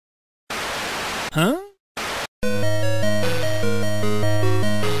Huh?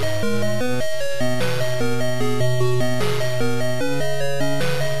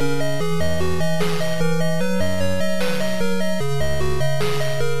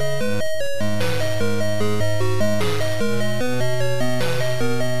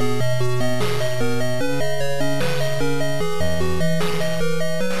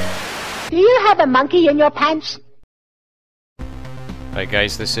 Do you have a monkey in your pants? Right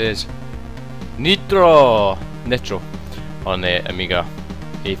guys, this is Nitro on the Amiga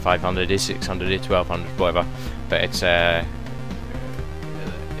A500, A600, A1200, whatever. But it's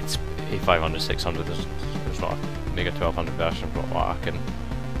A500, 600. There's not an Amiga 1200 version from what I can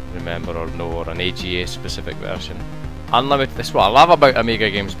remember or know, or an AGA specific version. Unlimited. This is what I love about Amiga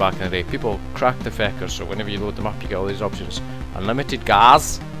games back in the day. People crack the feckers, so whenever you load them up, you get all these options. Unlimited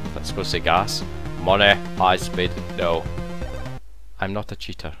gas. That's supposed to say gas. Money, high speed. No. I'm not a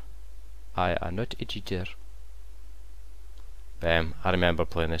cheater. I am not a cheater. I remember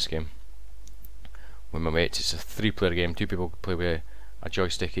playing this game with my mates. It's a 3-player game. 2 people play with a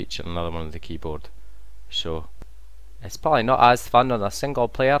joystick each and another one with the keyboard. So it's probably not as fun on a single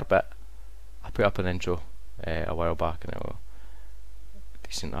player, but I put up an intro a while back and it was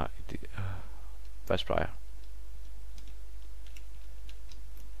decent. Best prior.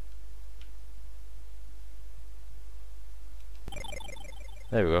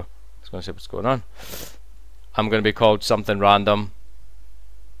 There we go. Just gonna see what's going on. I'm gonna be called something random.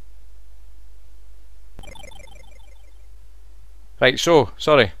 Right, so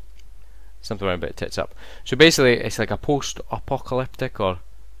sorry. Something went a bit tits up. So basically it's like a post-apocalyptic or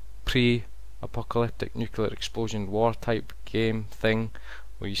pre-apocalyptic nuclear explosion war type game thing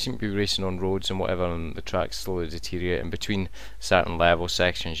where you seem to be racing on roads and whatever and the tracks slowly deteriorate, and between certain level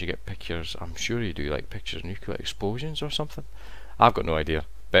sections you get pictures. I'm sure you do, like pictures of nuclear explosions or something. I've got no idea,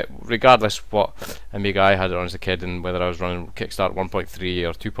 but regardless what Amiga I had it on as a kid and whether I was running Kickstart 1.3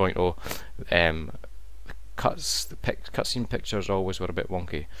 or 2.0, the cutscene pictures always were a bit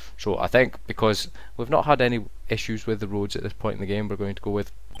wonky. So I think because we've not had any issues with the roads at this point in the game, we're going to go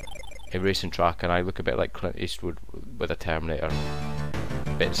with a racing track, and I look a bit like Clint Eastwood with a Terminator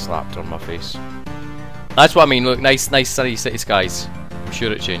bit slapped on my face. That's what I mean. Look, nice sunny city skies. I'm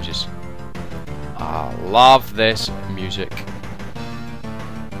sure it changes. I love this music.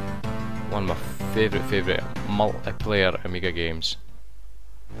 One of my favourite multiplayer Amiga games.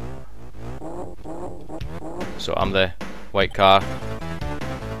 So I'm the white car.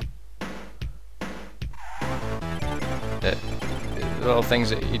 The little things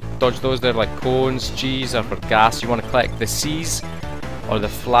that you dodge, those they're like cones. G's are for gas. You want to collect the C's or the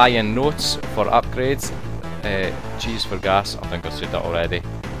flying notes for upgrades. G's for gas. I think I said that already,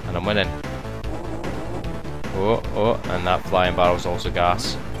 and I'm winning. Oh, and that flying barrel's also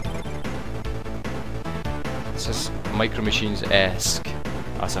gas. It's just Micro Machines-esque,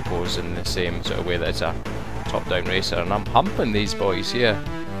 I suppose, in the same sort of way that it's a top-down racer, and I'm humping these boys here.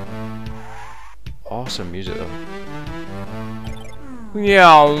 Awesome music though.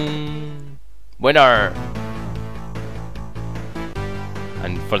 Yeah, winner.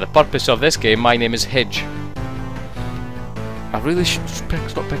 And for the purpose of this game, my name is Hidge. I really should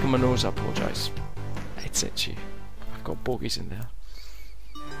stop picking my nose. I apologise. It's itchy. I've got bogies in there.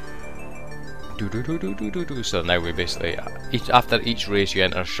 So now we basically, after each race you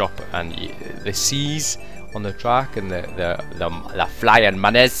enter a shop, and the C's on the track and the flying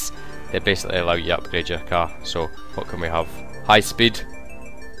monies, they basically allow you to upgrade your car. So what can we have? High speed,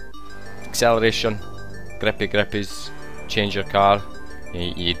 acceleration, grippies, change your car.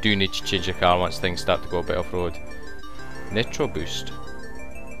 You do need to change your car once things start to go a bit off-road. Nitro boost.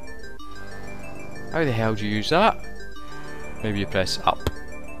 How the hell do you use that? Maybe you press up.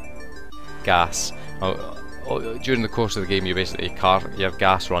 Gas. During the course of the game, you basically your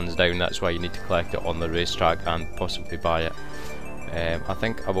gas runs down. That's why you need to collect it on the racetrack and possibly buy it. I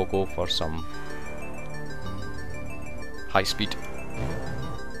think I will go for some high speed.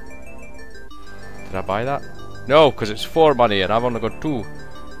 Did I buy that? No, because it's 4 money and I've only got 2.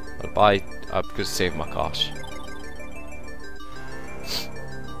 I'll buy. I'm going to save my cash.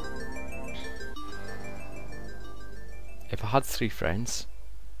 If I had 3 friends,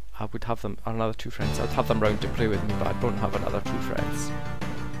 I would have them, another 2 friends. I'd have them round to play with me, but I don't have another 2 friends.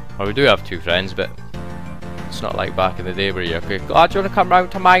 Well, we do have 2 friends, but it's not like back in the day where you okay, oh, do you want to come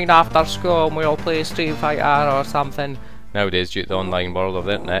round to mine after school and we all play Street Fighter or something? Nowadays, due to the online world of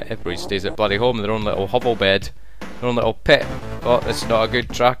the internet, everybody stays at bloody home in their own little hovel bed, their own little pit. Oh, this is not a good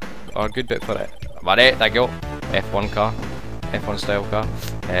track or a good bit for it. But there you go. F1 car, F1 style car.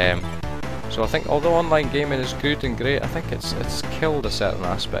 So I think although online gaming is good and great, I think it's killed a certain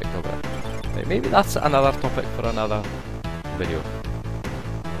aspect of it. Right, maybe that's another topic for another video.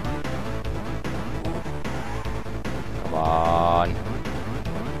 Come on.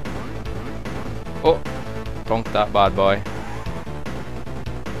 Oh, donked that bad boy.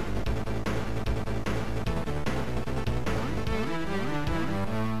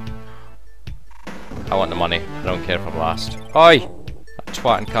 I want the money. I don't care if I'm last. Oi! That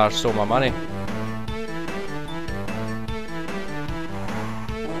twatting car stole my money.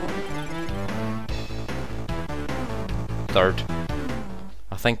 Third.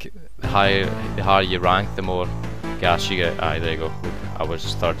 I think the higher you rank, the more gas you get. Aye, there you go. I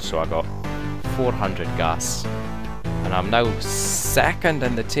was third, so I got 400 gas. And I'm now second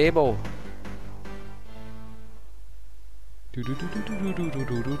in the table.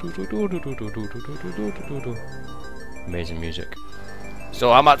 Amazing music.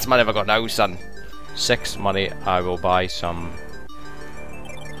 So how much money have I got now, son? 6 money. I will buy some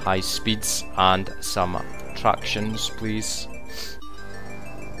high speeds and some tractions, please.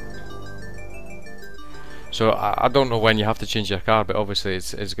 So I don't know when you have to change your car, but obviously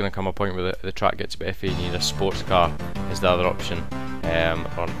it's going to come a point where the track gets a bit iffy. You need a sports car is the other option, or an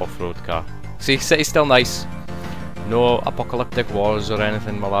off-road car. See, city's still nice. No apocalyptic wars or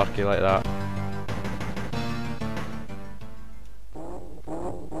anything malarkey like that.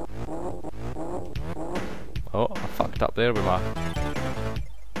 Oh, I fucked up there with my...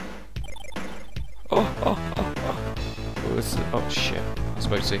 Oh shit, I was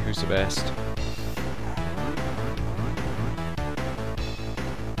about to say who's the best.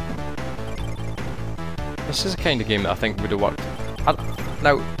 This is the kind of game that I think would have worked.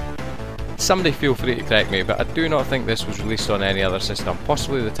 Now, somebody feel free to correct me, but I do not think this was released on any other system.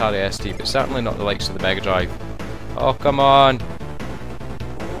 Possibly the Atari ST, but certainly not the likes of the Mega Drive. Oh, come on!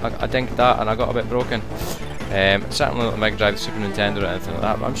 I dinked that and I got a bit broken. Certainly not the Mega Drive, the Super Nintendo or anything like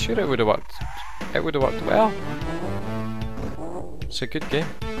that, but I'm sure it would have worked. It would have worked well. It's a good game.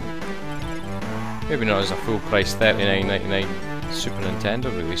 Maybe not as a full price $39.99 Super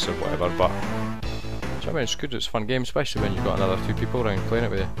Nintendo release or whatever, but do you know what I mean? It's good, it's a fun game, especially when you've got another 2 people around playing it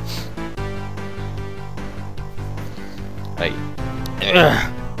with you. Right.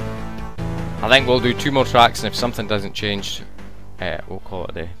 I think we'll do 2 more tracks, and if something doesn't change, we'll call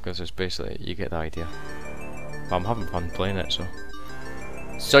it a day, because it's basically, you get the idea. But I'm having fun playing it, so.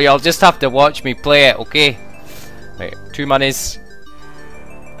 So you'll just have to watch me play it, okay? Right, 2 monies.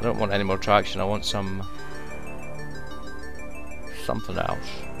 I don't want any more traction, I want something else.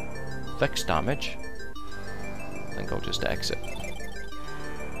 Fixed damage. I think I'll just exit.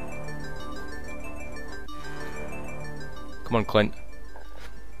 Come on, Clint.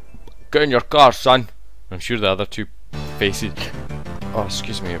 Get in your car, son! I'm sure the other 2 faces... Oh,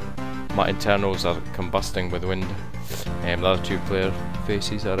 excuse me. My internals are combusting with wind. The other 2 player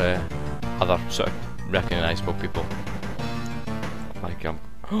faces are other sort of recognisable people. Like,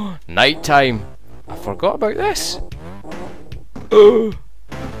 night time! I forgot about this!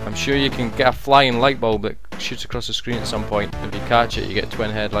 I'm sure you can get a flying light bulb that shoots across the screen at some point. If you catch it, you get twin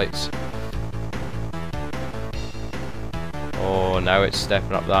headlights. Oh, now it's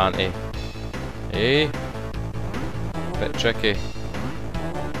stepping up the ante. Eh? Bit tricky.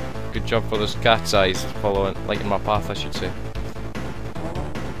 Good job for those cat's eyes following, lighting my path, I should say.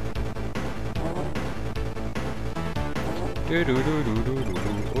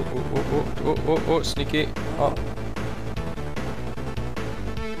 Oh, sneaky. Oh.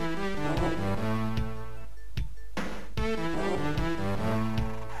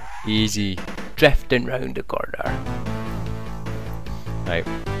 Easy. Drifting round the corner. Right,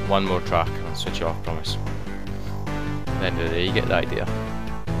 1 more track and I'll switch you off, promise. At the end of the day, you get the idea.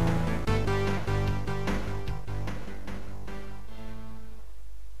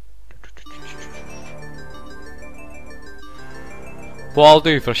 What I'll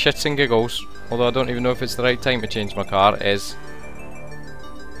do for shits and giggles, although I don't even know if it's the right time to change my car, is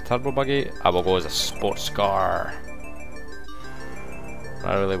a turbo buggy. I will go as a sports car.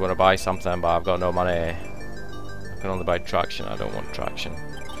 I really want to buy something, but I've got no money. I can only buy traction. I don't want traction.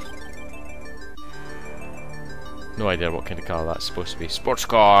 No idea what kind of car that's supposed to be. Sports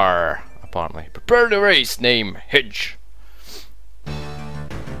car, apparently. Prepare to race. Name Hitch.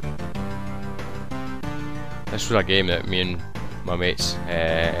 This was a game that me and my mates,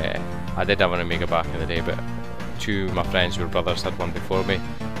 I did have an Amiga back in the day, but 2 of my friends who were brothers had one before me,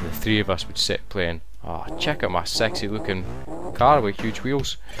 and the 3 of us would sit playing. Oh, check out my sexy looking car with huge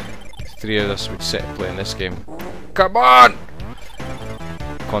wheels. The 3 of us would sit playing this game. Come on!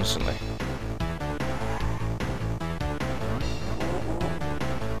 Constantly.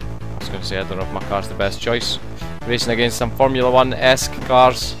 I was going to say, I don't know if my car's the best choice. Racing against some Formula 1-esque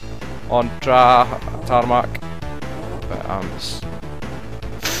cars on tarmac. But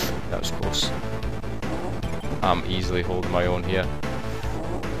that was close. I'm easily holding my own here.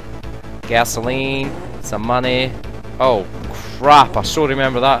 Gasoline, some money. Oh crap, I so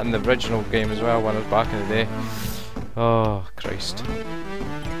remember that in the original game as well when I was back in the day. Oh Christ.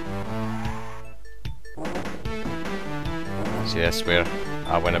 See, that's where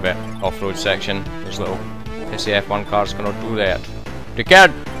I went a bit off-road section. Those little pissy F1 cars cannot do that. They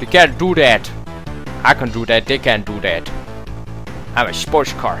can't do that. I can do that, they can't do that. I'm a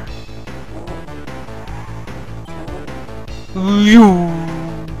sports car.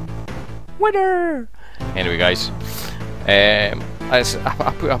 Winner! Anyway guys, I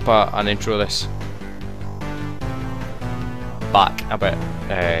put up an intro of this back a bit,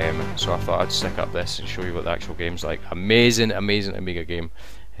 so I thought I'd stick up this and show you what the actual game's like. Amazing, amazing Amiga game.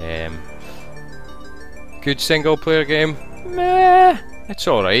 Good single player game? Meh, it's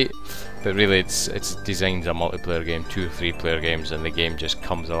alright. But really it's designed as a multiplayer game, 2 or 3 player games, and the game just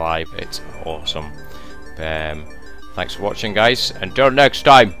comes alive. It's awesome. Thanks for watching guys, until next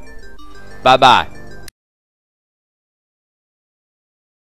time, bye bye.